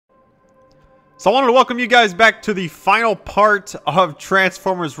So I wanted to welcome you guys back to the final part of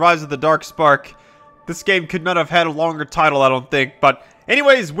Transformers Rise of the Dark Spark. This game could not have had a longer title, I don't think. But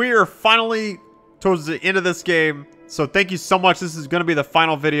anyways, we are finally towards the end of this game. So thank you so much. This is going to be the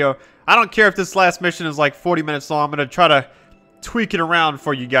final video. I don't care if this last mission is like 40 minutes long. I'm going to try to tweak it around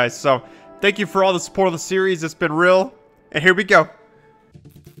for you guys. So thank you for all the support of the series. It's been real. And here we go.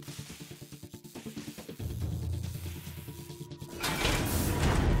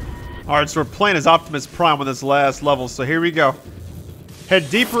 Alright, so we're playing as Optimus Prime on this last level, so here we go. Head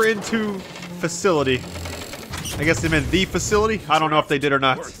deeper into facility. I guess they meant the facility? I don't know if they did or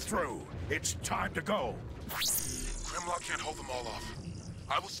not. We're through. It's time to go. Grimlock can't hold them all off.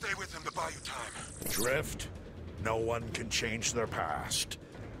 I will stay with him to buy you time. Drift, no one can change their past.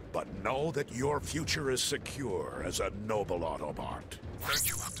 But know that your future is secure as a noble Autobot. Thank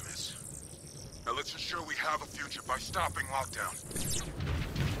you, Optimus. Now let's ensure we have a future by stopping lockdown.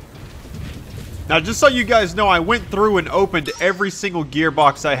 Now, just so you guys know, I went through and opened every single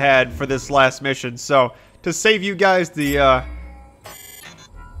gearbox I had for this last mission. So, to save you guys the, I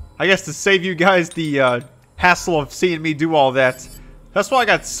guess to save you guys the, hassle of seeing me do all that. That's why I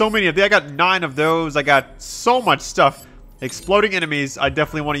got so many of these. I got 9 of those. I got so much stuff. Exploding enemies. I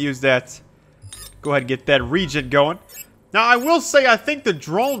definitely want to use that. Go ahead and get that regen going. Now, I will say, I think the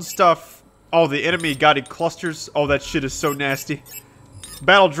drone stuff... Oh, the enemy guided clusters. Oh, that shit is so nasty.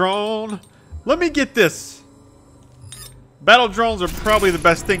 Battle drone... Let me get this. Battle drones are probably the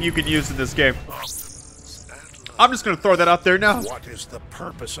best thing you can use in this game. I'm just going to throw that out there now. What is the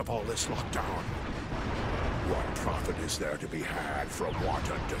purpose of all this lockdown? What profit is there to be had from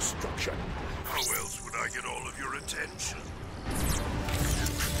wanton destruction? How else would I get all of your attention?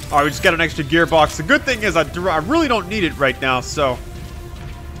 Alright, we just got an extra gearbox. The good thing is I really don't need it right now, so...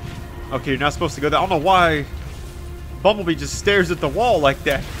 Okay, you're not supposed to go there. I don't know why Bumblebee just stares at the wall like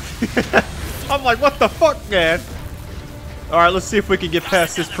that. I'm like, what the fuck, man? Alright, let's see if we can get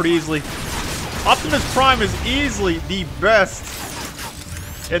past this pretty easily. Optimus Prime is easily the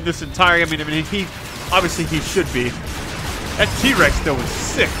best in this entire... I mean, he... Obviously, he should be. That T-Rex, though, was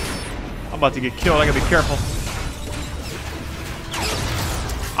sick. I'm about to get killed. I gotta be careful.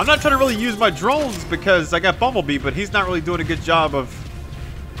 I'm not trying to really use my drones because I got Bumblebee, but he's not really doing a good job of...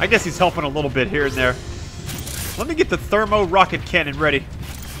 I guess he's helping a little bit here and there. Let me get the Thermo Rocket Cannon ready.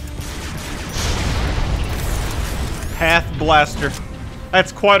 Path Blaster.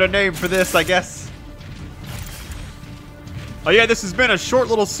 That's quite a name for this, I guess. Oh yeah, this has been a short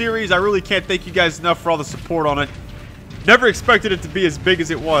little series. I really can't thank you guys enough for all the support on it. Never expected it to be as big as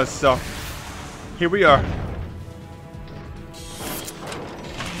it was, so here we are.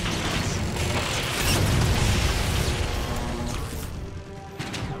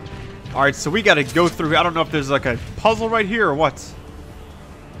 Alright, so we gotta go through. I don't know if there's like a puzzle right here or what.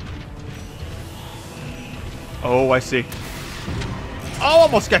 Oh, I see. Oh,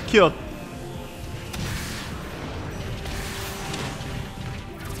 almost got killed.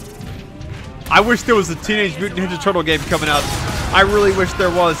 I wish there was a Teenage Mutant Ninja Turtle game coming out. I really wish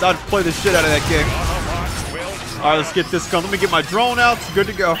there was. I'd play the shit out of that game. Alright, let's get this going. Let me get my drone out. It's good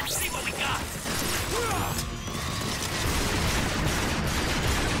to go.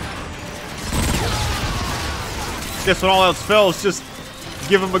 Guess when all else fails, just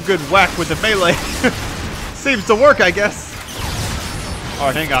give him a good whack with the melee. Seems to work, I guess.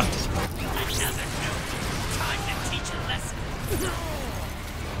 Alright, hang on.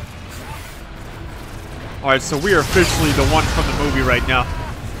 Alright, so we are officially the one from the movie right now.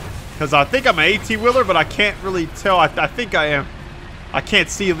 Because I think I'm an 18-wheeler, but I can't really tell. I think I am. I can't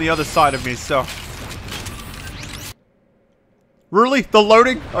see on the other side of me, so. Really? The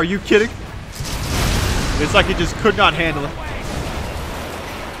loading? Are you kidding? It's like it just could not handle it.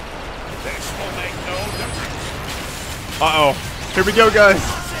 Uh-oh. Here we go, guys.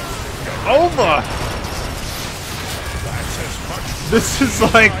 Over. This is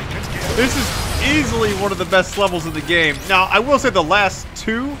easily one of the best levels in the game. Now, I will say the last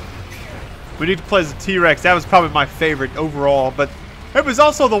 2, we need to play as the T-Rex. That was probably my favorite overall. But it was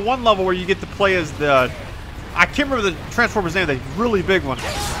also the one level where you get to play as the... I can't remember the Transformers name, the really big one.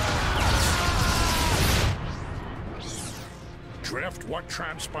 Drift, what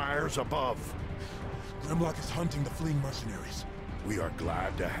transpires above? Grimlock is hunting the fleeing mercenaries. We are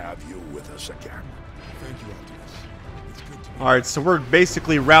glad to have you with us again. Thank you, Optimus. It's good to be... Alright, so we're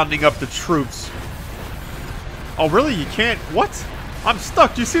basically rounding up the troops. Oh, really? You can't... What? I'm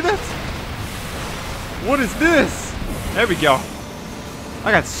stuck. Do you see that? What is this? There we go.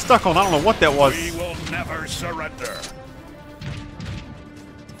 I got stuck on... I don't know what that was. We will never surrender.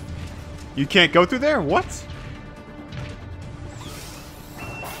 You can't go through there? What?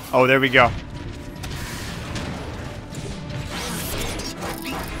 Oh, there we go.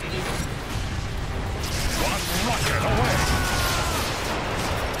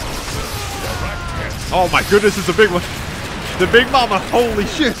 Oh my goodness, it's a big one. The big mama. Holy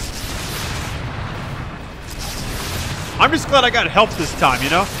shit. I'm just glad I got help this time, you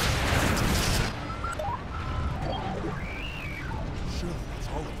know?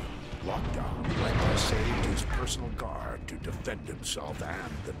 Lockdown likely saved his personal guard to defend himself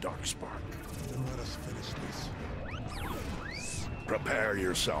and the Darkspark. Then let us finish this. Prepare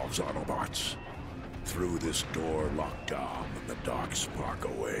yourselves, Autobots. Through this door, Lockdown and the Darkspark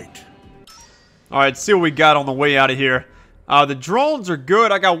await. Alright, see what we got on the way out of here. The drones are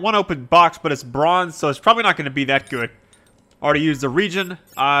good. I got one open box, but it's bronze, so it's probably not going to be that good. Already used the region.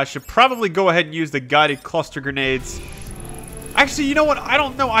 I should probably go ahead and use the guided cluster grenades. Actually, you know what? I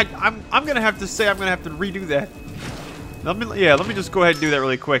don't know. I'm going to have to say I'm going to have to redo that. Let me just go ahead and do that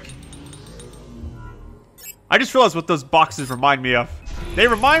really quick. I just realized what those boxes remind me of. They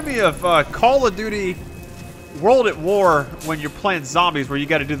remind me of Call of Duty World at War when you're playing zombies, where you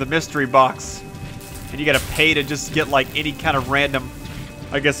got to do the mystery box. And you got to pay to just get like any kind of random,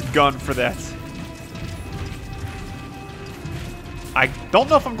 I guess, gun for that. I don't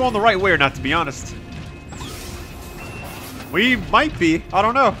know if I'm going the right way or not, to be honest. We might be. I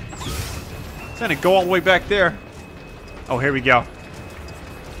don't know. It's gonna go all the way back there. Oh, here we go.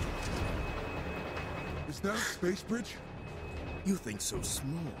 Is that a space bridge? You think so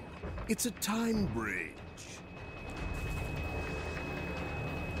small. It's a time bridge.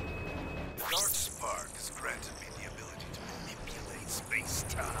 The Darkspark has granted me the ability to manipulate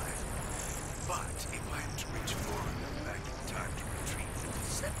space-time. But if I am to reach forward and back in time to retrieve the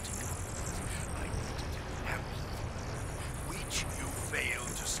Decepticons, I need to do amplifier, which you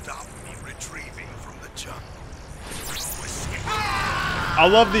failed to stop me retrieving from the jungle. I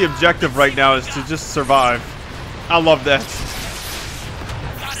love the objective right now is to just survive. I love that.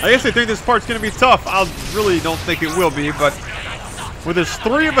 I guess I think this part's gonna be tough. I really don't think it will be, but with there's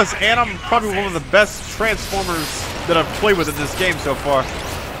 3 of us and I'm probably one of the best Transformers that I've played with in this game so far.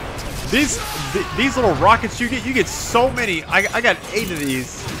 These little rockets you get so many. I got 8 of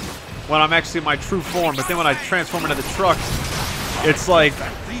these when I'm actually in my true form, but then when I transform into the truck, it's like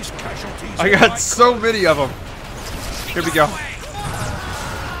I got so many of them. Here we go.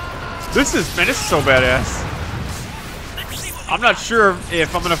 This is so badass. I'm not sure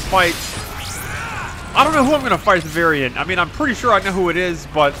if I'm gonna fight. I don't know who I'm gonna fight at the very end. I mean, I'm pretty sure I know who it is,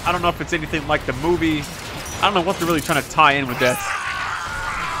 but I don't know if it's anything like the movie. I don't know what they're really trying to tie in with that.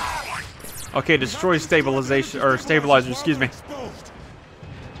 Okay, destroy stabilization or stabilizer. Excuse me.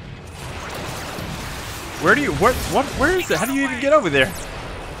 Where do you? Where is it? How do you even get over there?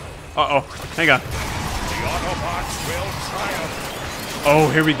 Uh oh. Hang on. Oh,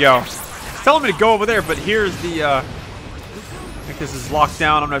 here we go. It's telling me to go over there, but here's the. I think this is locked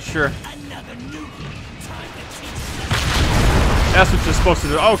down. I'm not sure. That's what you're supposed to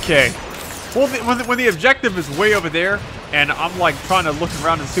do. Okay. Well, when the objective is way over there, and I'm like trying to look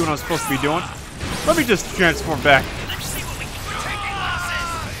around and see what I'm supposed to be doing, let me just transform back.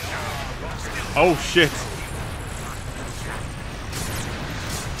 Oh shit.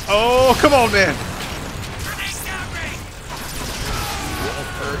 Oh, come on, man.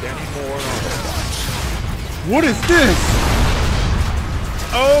 What is this?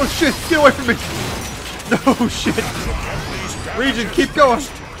 Oh shit, get away from me. No shit. Region, keep going.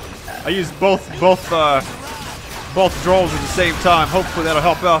 I used both drones at the same time. Hopefully that'll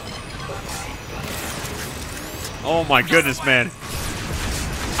help out. Oh my goodness, man.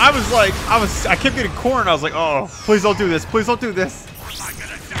 I kept getting cornered. I was like, oh, please don't do this. Please don't do this.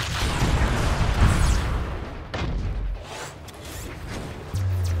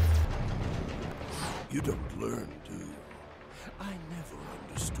 You don't learn, do you? I never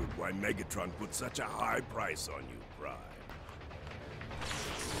understood why Megatron put such a high price on you, Prime.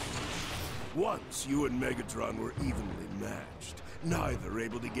 Once you and Megatron were evenly matched, neither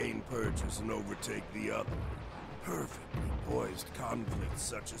able to gain purchase and overtake the other. Perfectly poised conflicts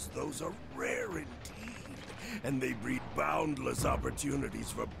such as those are rare indeed, and they breed boundless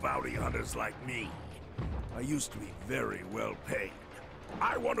opportunities for bounty hunters like me. I used to be very well paid.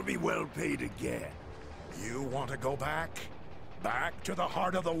 I want to be well paid again. You want to go back? Back to the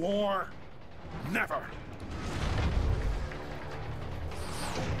heart of the war? Never!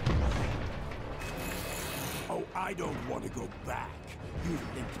 Oh, I don't want to go back. You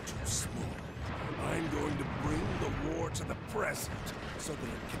think too small. I'm going to bring the war to the present so that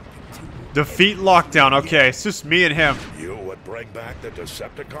it can continue. Defeat Lockdown. Okay, it's just me and him. You would bring back the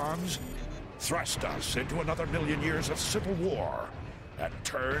Decepticons? Thrust us into another 1,000,000 years of civil war and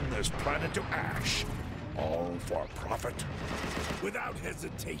turn this planet to ash. All for profit? Without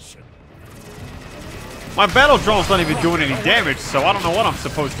hesitation. My battle drone's not even doing any damage, so I don't know what I'm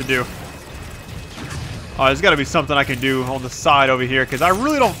supposed to do. Oh, there's got to be something I can do on the side over here, because I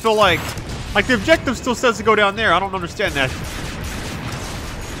really don't feel like the objective still says to go down there. I don't understand that.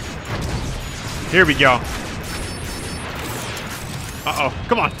 Here we go. Uh-oh.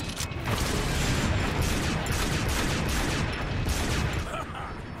 Come on.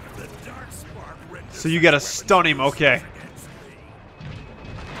 So you gotta stun him. Okay.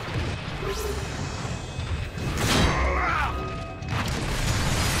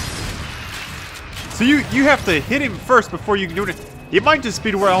 So you have to hit him first before you can do it. It might just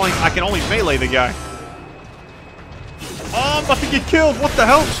be to where I can only melee the guy. Oh, I'm about to get killed. What the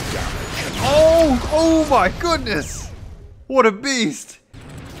hell? Oh my goodness. What a beast.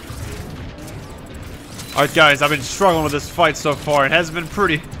 Alright guys, I've been struggling with this fight so far. It hasn't been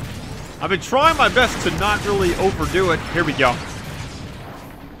pretty. I've been trying my best to not really overdo it. Here we go.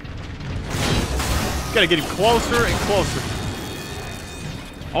 Gotta get him closer and closer.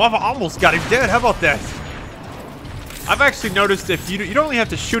 Oh, I've almost got him dead. How about that? I've actually noticed if you don't really have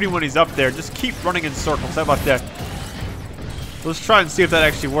to shoot him when he's up there. Just keep running in circles. How about that? Let's try and see if that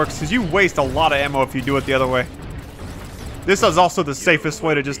actually works, because you waste a lot of ammo if you do it the other way. This is also the safest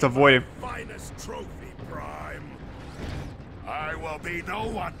way to just avoid him. Finest trophy, Prime. I will be no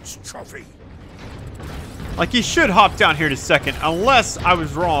one's trophy. Like, he should hop down here in a second, unless I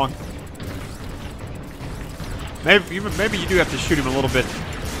was wrong. Maybe you do have to shoot him a little bit,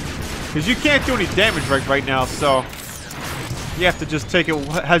 because you can't do any damage right now, so you have to just take it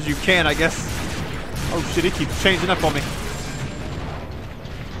as you can, I guess. Oh shit, he keeps changing up on me.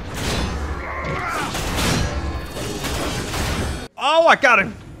 Oh, I got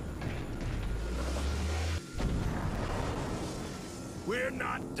him. We're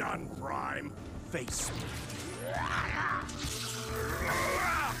not done, Prime. Face me.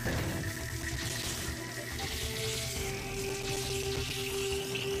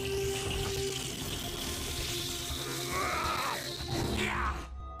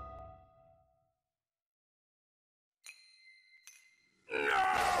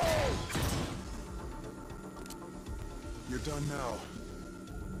 You're done now.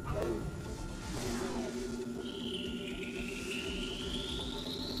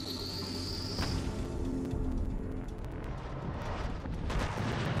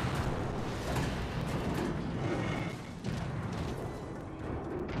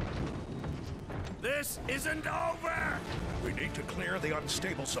 This isn't over! We need to clear the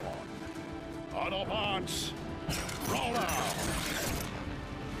unstable zone. Autobots, roll out!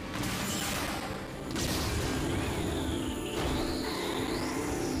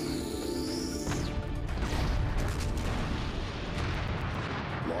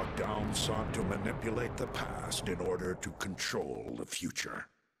 Lockdown sought to manipulate the past in order to control the future.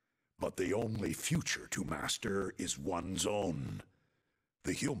 But the only future to master is one's own.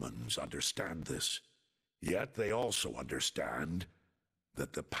 The humans understand this, yet they also understand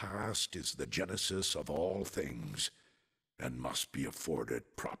that the past is the genesis of all things and must be afforded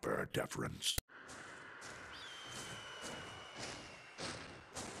proper deference.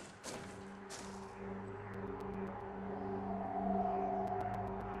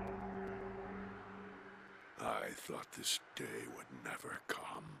 I thought this day would never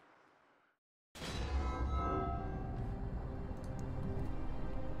come.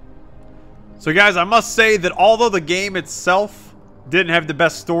 So guys, I must say that although the game itself didn't have the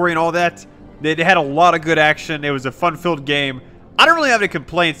best story and all that, it had a lot of good action. It was a fun-filled game. I don't really have any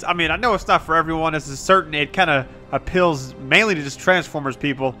complaints. I mean, I know it's not for everyone. This is certain. It kind of appeals mainly to just Transformers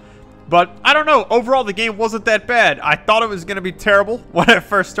people. But I don't know. Overall, the game wasn't that bad. I thought it was going to be terrible when I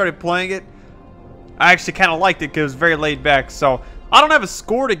first started playing it. I actually kind of liked it because it was very laid back. So I don't have a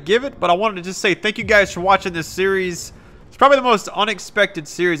score to give it, but I wanted to just say thank you guys for watching this series. It's probably the most unexpected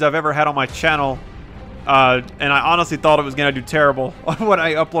series I've ever had on my channel. And I honestly thought it was going to do terrible when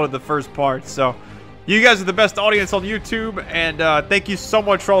I uploaded the first part. So you guys are the best audience on YouTube. And thank you so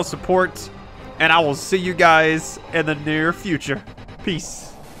much for all the support. And I will see you guys in the near future. Peace.